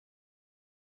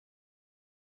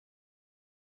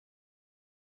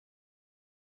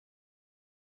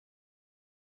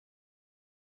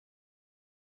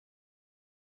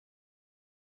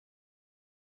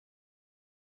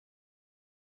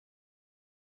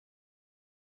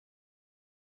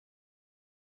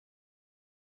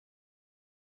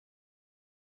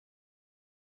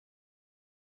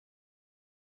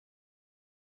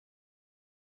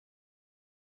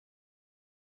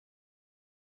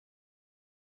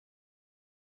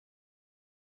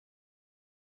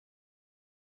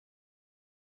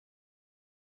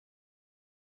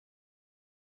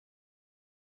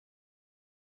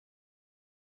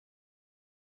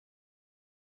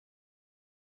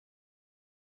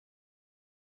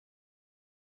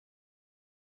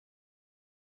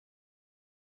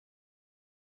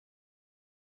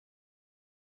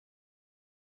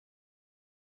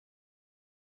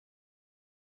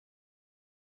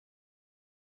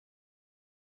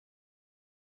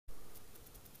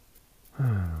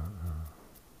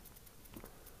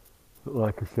But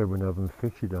like I said, when I have them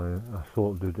fitted, I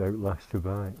thought they'd outlast a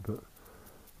bite, but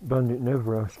Bandit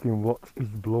never asking what is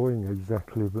blowing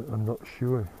exactly, but I'm not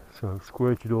sure. So I've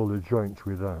squirted all the joints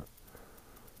with that,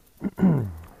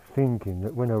 thinking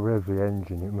that when I rev the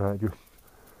engine it might just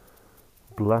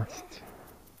blast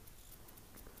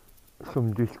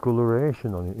some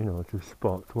discoloration on it, you know, to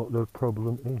spot what the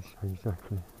problem is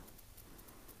exactly.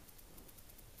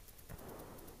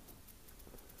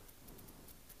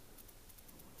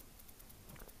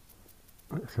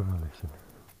 Let's have a listen.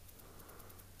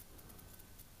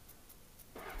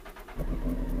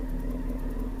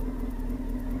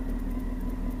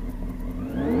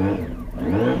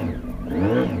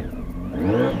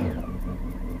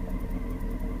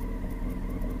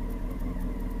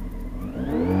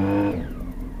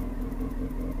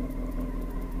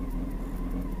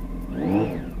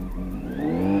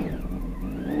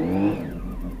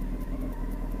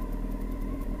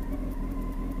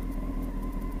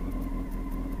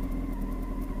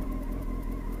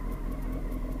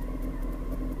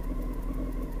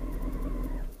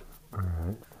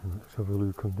 Alright, let's have a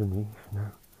look underneath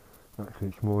now. Actually,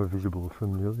 it's more visible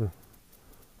from the other.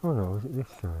 Oh no, is it this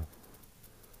side?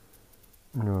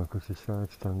 No, because the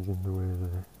side stands in the way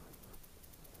there.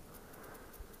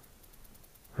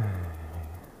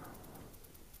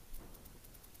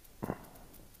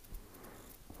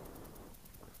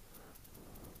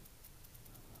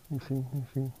 You see?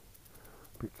 A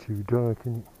bit too dark,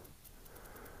 isn't it?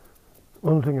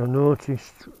 One thing I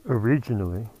noticed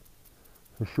originally,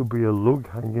 there should be a lug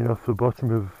hanging off the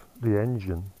bottom of the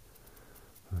engine,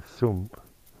 the sump,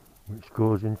 which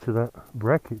goes into that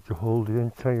bracket to hold the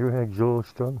entire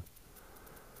exhaust on.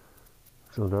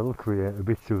 So that'll create a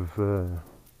bit of,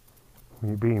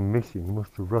 when it being missing,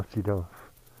 must have rotted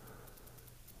off.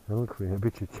 That'll create a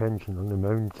bit of tension on the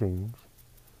mountings.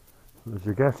 There's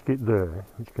a gasket there,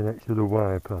 which connects to the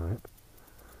wire pipe.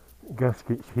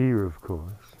 Gasket's here, of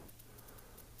course.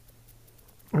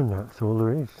 And that's all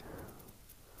there is.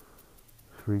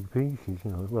 3 pieces, you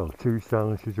know, well, 2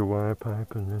 silencers, a wire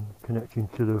pipe, and then connecting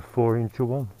to the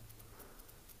 4-into-1.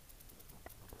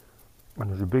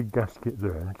 And there's a big gasket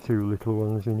there, and 2 little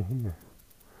ones in here.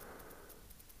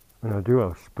 And I do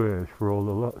have spares for all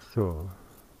the lots, so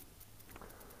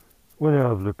when I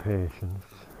have the patience,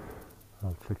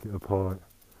 I'll take it apart.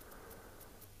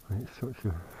 And it's such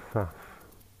a faff.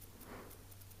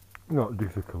 Not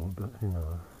difficult, but, you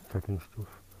know, taking stuff.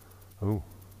 Oh.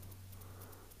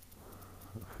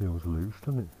 That feels loose,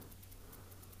 doesn't it?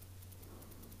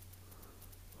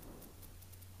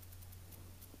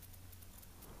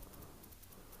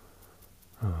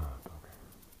 Oh,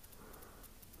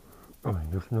 bugger. I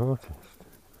just noticed.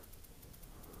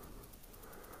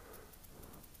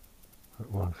 That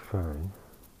one's fine.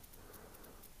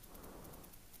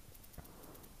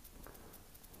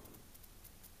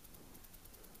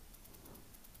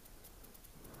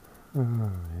 Oh,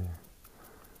 yeah.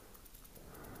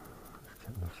 Let's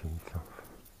take the seats off.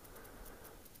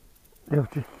 You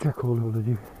have to check all of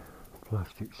the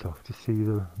plastics off to see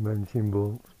the mounting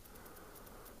bolts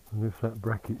and if that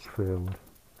bracket's failed.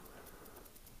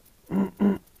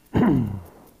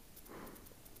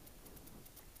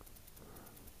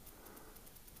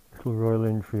 Little Royal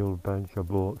Enfield badge I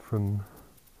bought from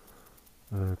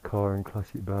a car and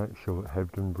classic bike show at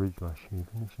Hebden Bridge last year.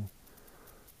 Can you see?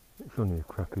 It's only a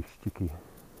crappy sticky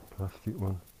plastic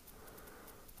one.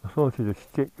 I thought it'd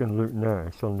stick and look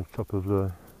nice on the top of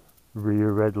the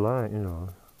rear red light, you know,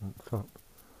 on top.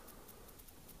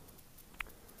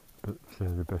 But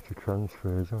they're better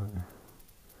transfers, aren't they?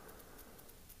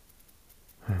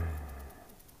 I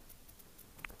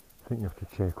think you have to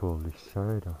take all this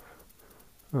side off.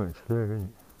 Oh, it's there, isn't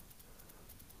it?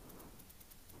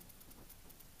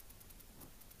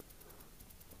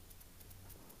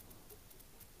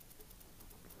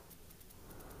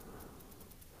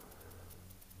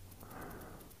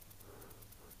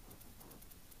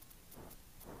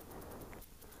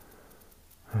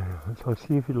 I'll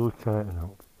see if it'll tighten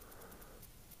up.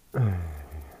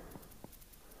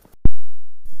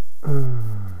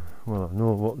 Well, I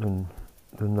know what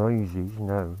the noise is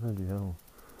now, bloody hell.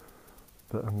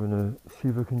 But I'm going to see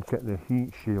if I can get the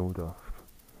heat shield off.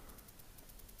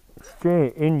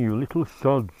 Stay in, you little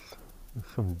sods. There's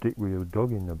some dick with a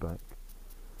dog in the back.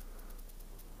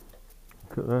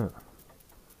 Look at that.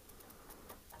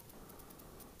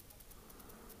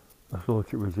 I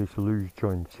thought it was this loose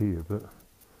joint here, but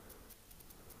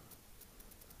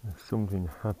there's something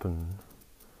happened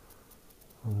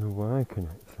on the wire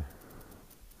connector.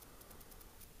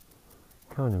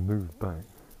 Kind of moved back.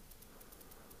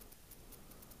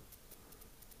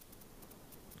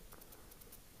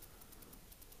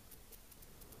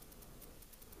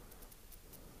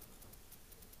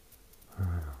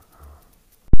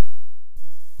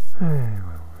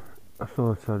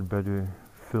 thought I'd better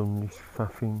film this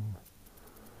faffing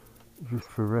just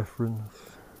for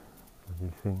reference.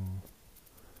 Bloody thing.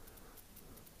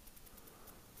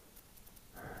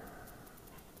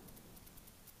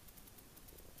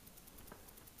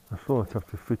 I thought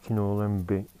after fitting all them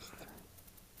bits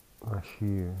last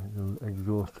year, the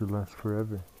exhaust would last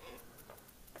forever.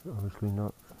 But obviously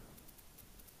not.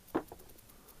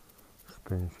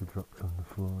 Spacer dropped on the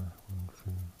floor. 1,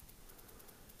 2,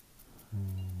 3,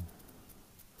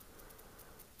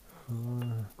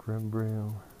 4. Grab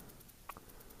rail.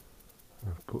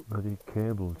 I've put bloody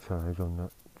cable ties on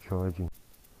that charging.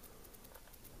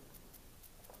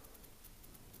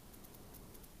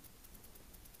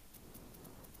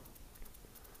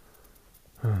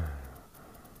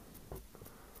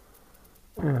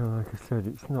 Yeah, like I said,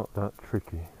 it's not that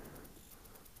tricky.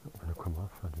 Not going to come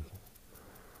off that, is it?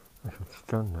 I should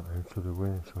stand that out of the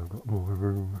way so I've got more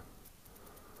room.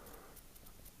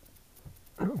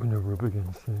 Not going to rub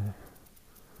against there.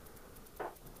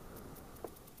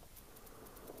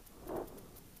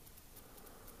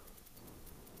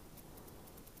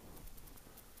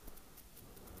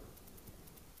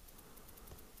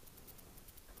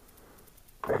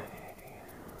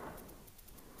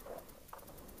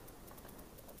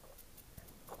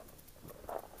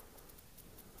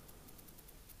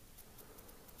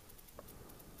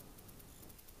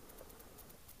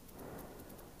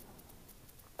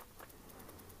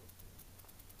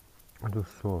 I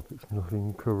just hope it's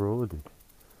nothing corroded,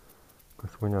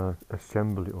 because when I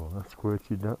assembled it all I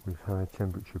squirted that with high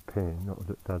temperature paint, not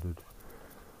that that would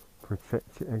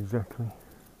protect it exactly.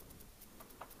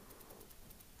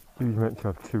 These meant to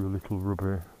have 2 little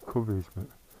rubber covers, but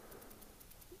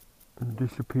they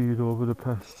disappeared over the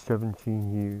past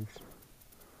 17 years.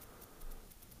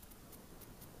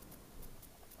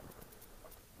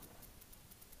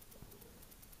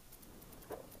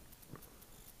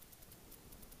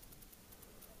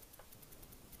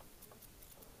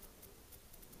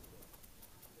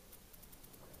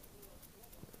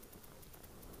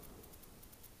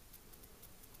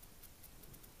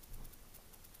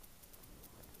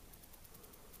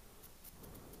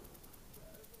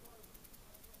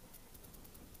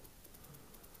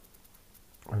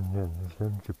 And then there's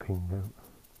them to ping out.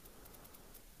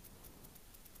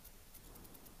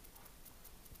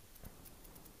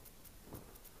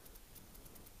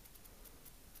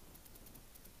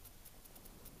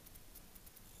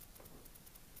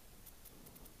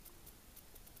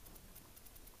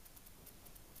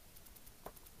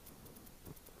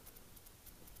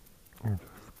 And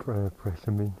just press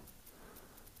them in.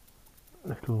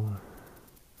 Little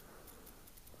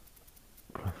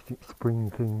plastic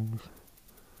spring things.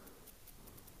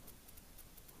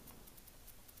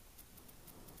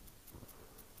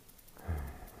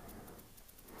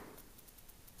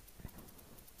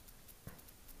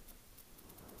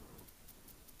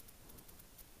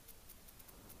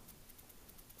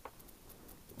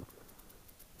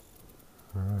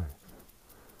 Right.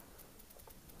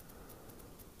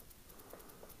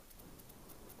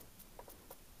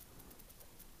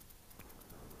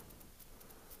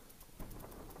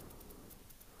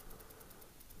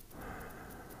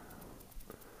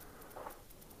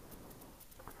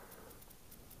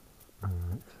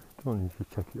 Don't need to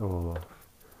take it all off.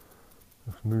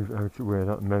 Just move it out to where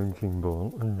that mounting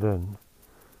ball, and then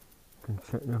you can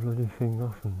take the bloody thing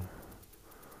off and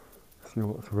see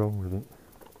what's wrong with it.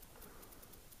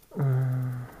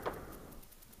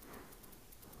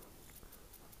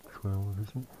 12,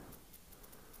 isn't it?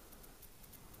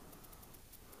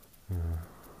 Yeah,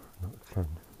 not 10.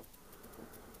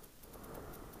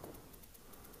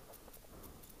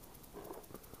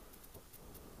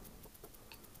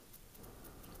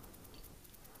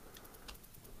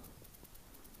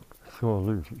 So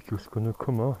loose, it's just going to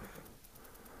come off.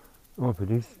 Oh, but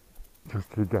it is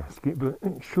just the gasket, but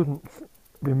it shouldn't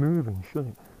be moving, should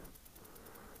it?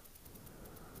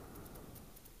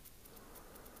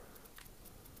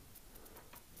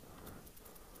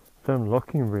 Them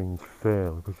locking rings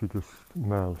fail because you just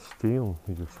mild steel,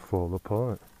 you just fall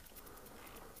apart.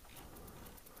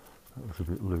 That was a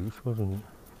bit loose, wasn't it?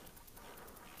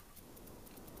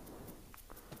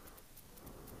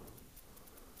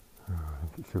 Oh, I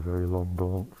think it's a very long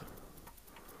bolt.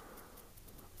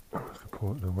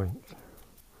 Support the weight.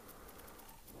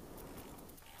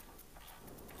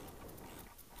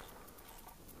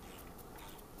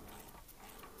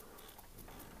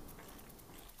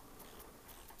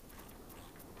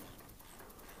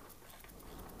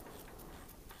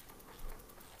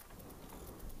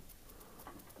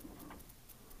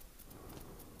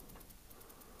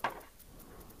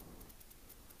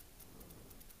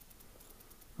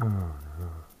 Oh.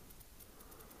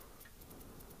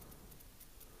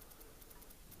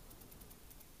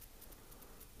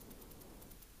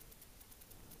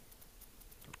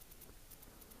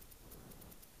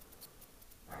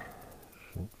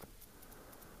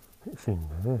 what's in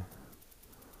there.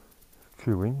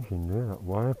 2 inch in there, that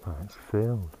wire pipe's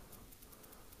failed.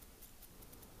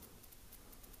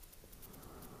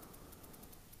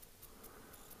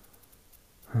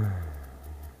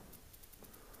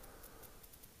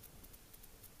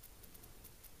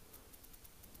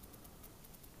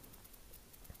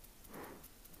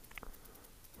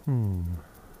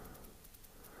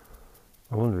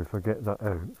 I wonder if I get that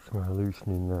out by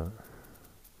loosening that.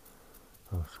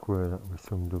 I'll square that with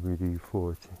some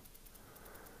WD-40.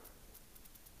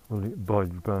 Will it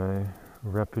bodge by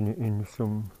wrapping it in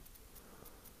some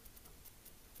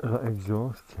of that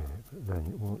exhaust tape, but then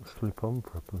it won't slip on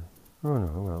properly. Oh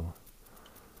no, well.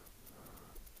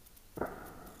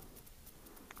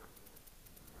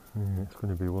 Yeah, it's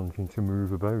going to be wanting to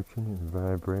move about, isn't it?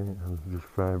 Vibrate. It'll just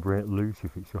vibrate loose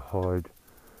if it's a hard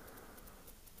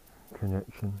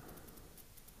connection.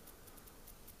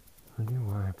 Bloody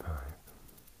wire pipe.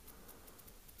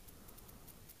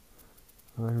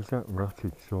 Why was that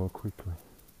rotted so quickly?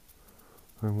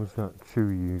 When was that? 2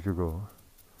 years ago.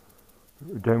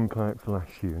 Downpipe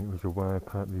last year, and it was a wire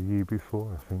pipe the year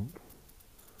before, I think.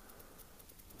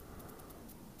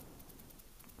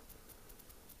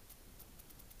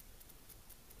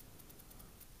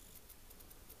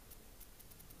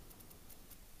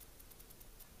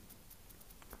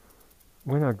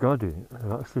 When I got it,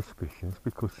 that's suspicious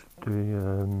because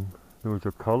there was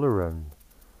a collar round,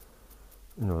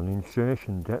 you know, an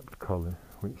insertion depth collar,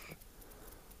 which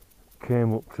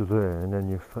came up to there, and then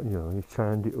you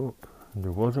tightened it up, and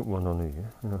there wasn't one on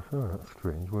here, and I thought, oh, that's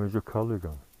strange, where's the collar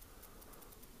gone?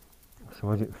 So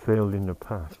has it failed in the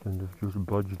past, and they've just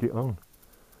bodged it on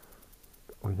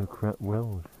with a crap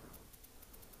weld.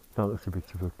 That looks a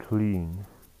bit of a clean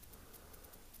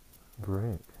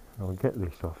break. I'll get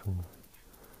this off and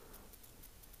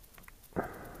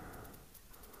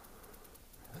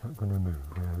it's not going to move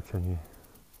without any.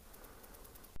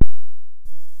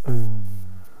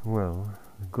 Well,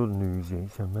 the good news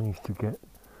is I managed to get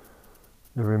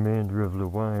the remainder of the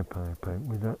wire pipe out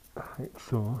with that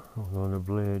hacksaw, although the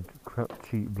blade, crap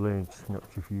cheap blade,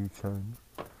 snapped a few times.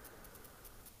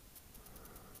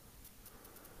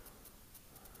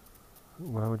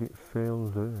 Why would it fail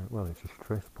there? Well, it's a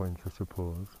stress point, I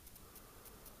suppose.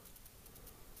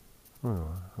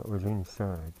 Oh, that was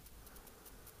inside.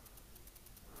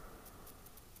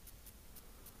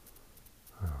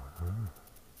 Oh, no.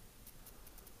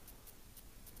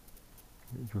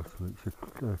 It just looks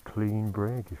a clean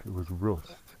break. If it was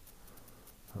rust,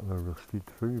 that would have rusted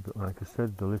through. But like I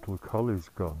said, the little collar's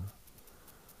gone.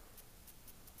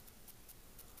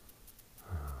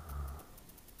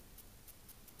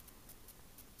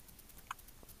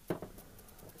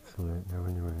 It's late now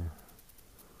anyway.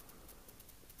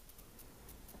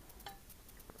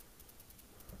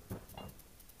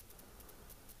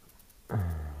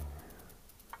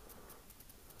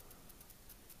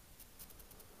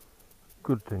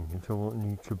 Good thing is I won't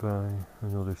need to buy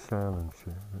another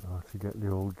silencer. I'll have to get the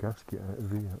old gasket out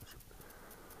of here. That's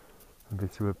a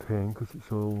bit of a pain because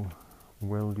it's all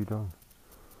welded on.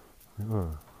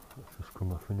 Oh, that's just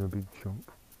come off in a big chunk.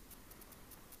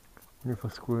 And if I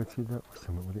squirted that with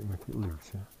something, would it make it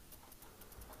looser?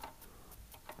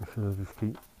 Or should I just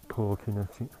keep poking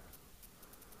at it?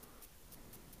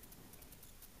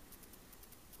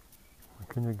 What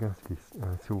kind of gasket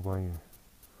out of wire?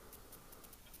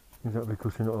 Is that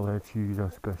because they're not allowed to use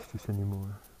asbestos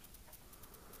anymore?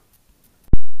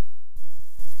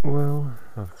 Well,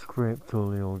 I've scraped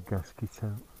all the old gaskets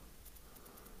out.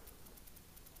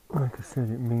 Like I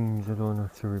said, it means I don't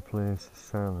have to replace the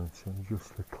silencer,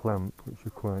 just the clamp, which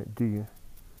are quite dear.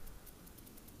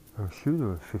 I'm sure they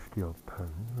were £50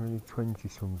 odd, really 20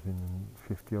 something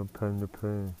and £50 odd a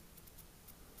pair.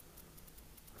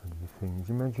 For the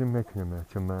things. Imagine making them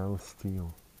out of mild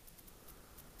steel.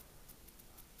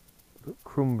 But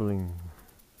crumbling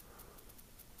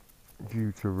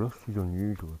due to rust is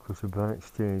unusual because the bike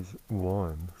stays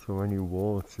warm, so any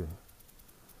water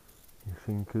you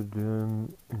think could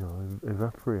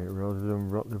evaporate rather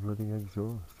than rot the bloody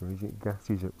exhaust. Or is it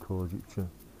gases that cause it to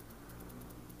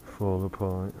fall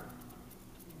apart?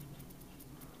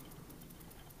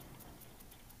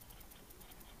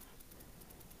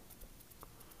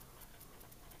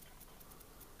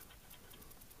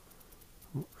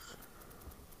 Oops.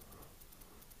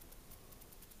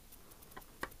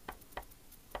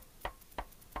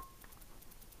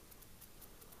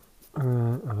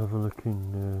 I'll have a look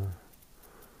in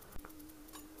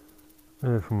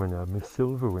from when I had my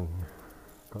silver wing.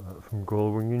 Got that from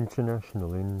Goldwing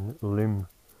International in Lim,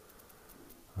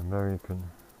 American.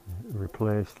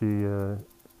 Replaced the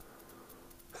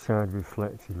side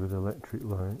reflectors with electric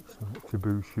lights to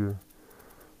boost your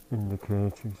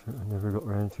indicators that I never got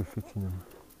round to fitting them.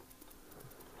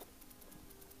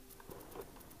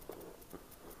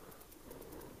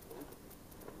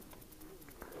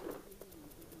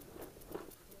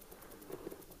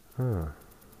 Ah,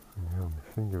 yeah,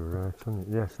 my finger right on it.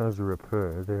 Yes, as a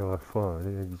repair, they are fire,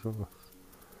 the exhaust.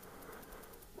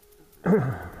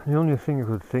 The only thing I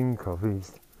could think of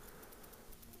is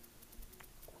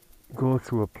go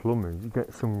to a plumber's,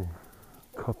 get some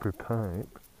copper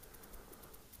pipe,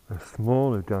 a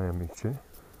smaller diameter.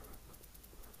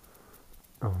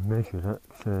 I'll measure that.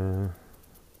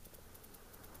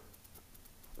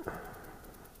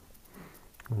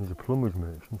 There's a plumber's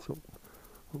merchant up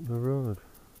the road.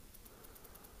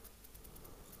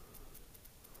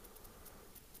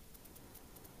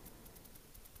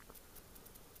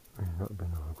 That'd be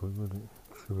no good, would it?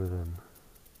 Two of them.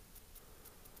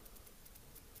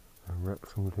 And wrap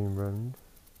something round.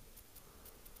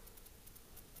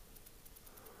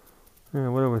 Yeah,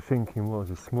 what I was thinking was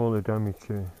a smaller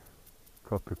diameter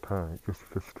copper pipe, just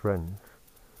for strength.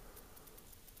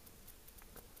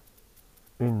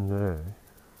 In there,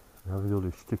 have the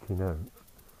others sticking out.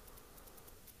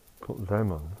 Put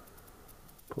them on.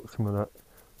 Put some of that,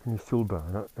 can you still buy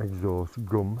that exhaust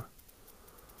gum?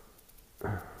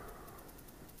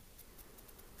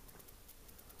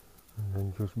 And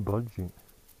then just bodge it.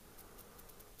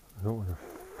 I don't want to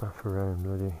faff around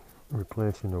bloody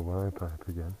replacing the wire pipe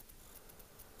again.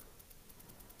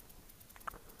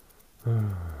 I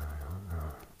don't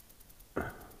know.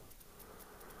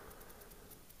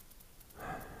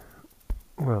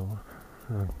 Well,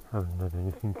 I haven't had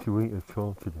anything to eat at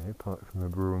all today apart from a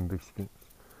brew and biscuits.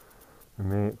 My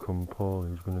mate come Paul,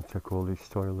 who's going to take all this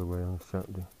soil away on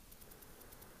Saturday.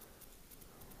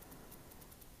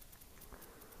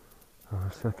 I'll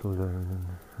settle down and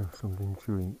have something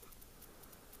to eat.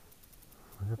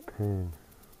 What a pain.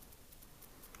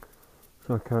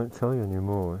 So I can't tell you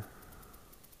anymore.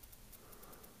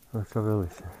 Let's have a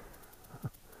listen.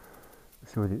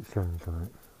 See what it sounds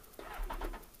like.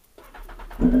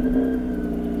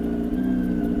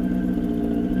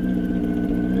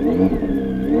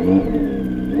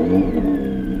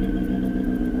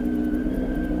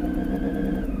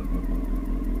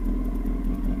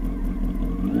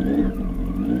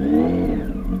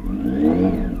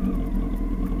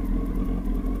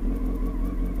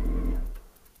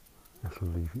 I shall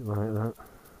leave it like that.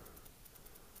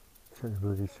 Set the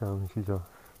bloody silences off.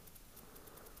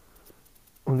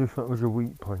 I wonder if that was a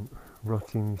weak point.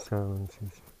 Rotting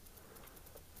silences.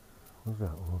 Was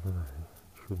that over there?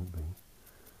 Shouldn't be.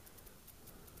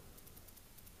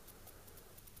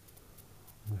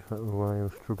 If that were why I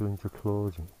was struggling to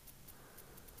close it.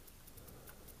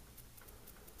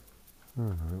 Oh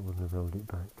no, it wouldn't have held it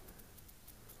back.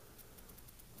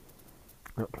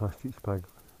 That plastic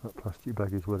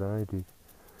bag is what I did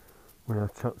when I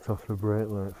tapped off the brake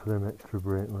light for them extra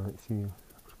brake lights here.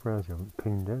 I'm surprised I haven't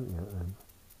pinged out yet then.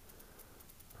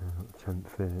 Temp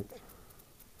fate.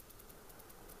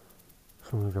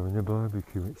 Someone's having a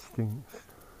barbecue, it stinks.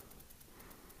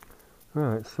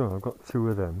 Right, so I've got two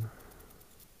of them.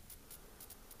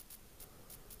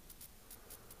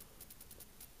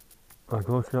 I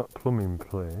go to that plumbing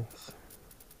place.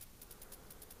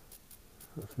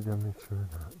 What's the diameter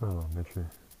of that? Well, I'll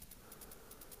measure.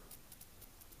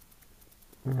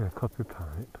 Yeah, copper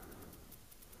pipe.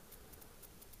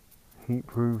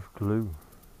 Heat-proof glue.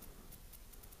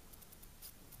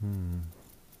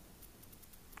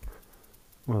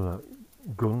 Well,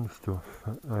 that gun stuff,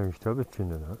 I used to have a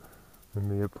tin of that.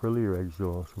 And the Aprilia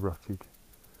exhaust rotted.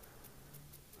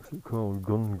 What's it called?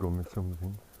 Gun gum or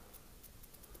something.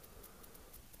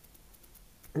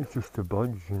 It's just a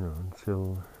bodge, you know,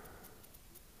 until...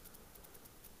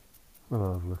 Well,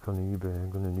 I'll have a look on eBay.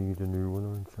 I'm going to need a new one,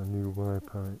 aren't I? A new wire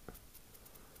pipe.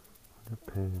 What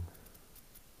a pain.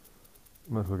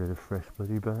 Might as well get a fresh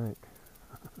bloody bike.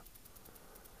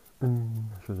 I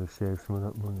should have saved some of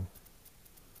that money.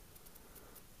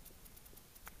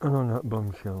 And on that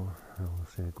bombshell, I'll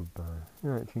say goodbye.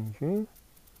 Right, Chin.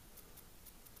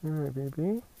 Alright,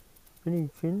 baby. Been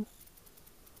eating.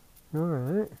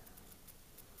 Alright.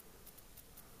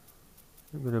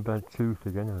 You've got a bad tooth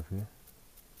again, have you?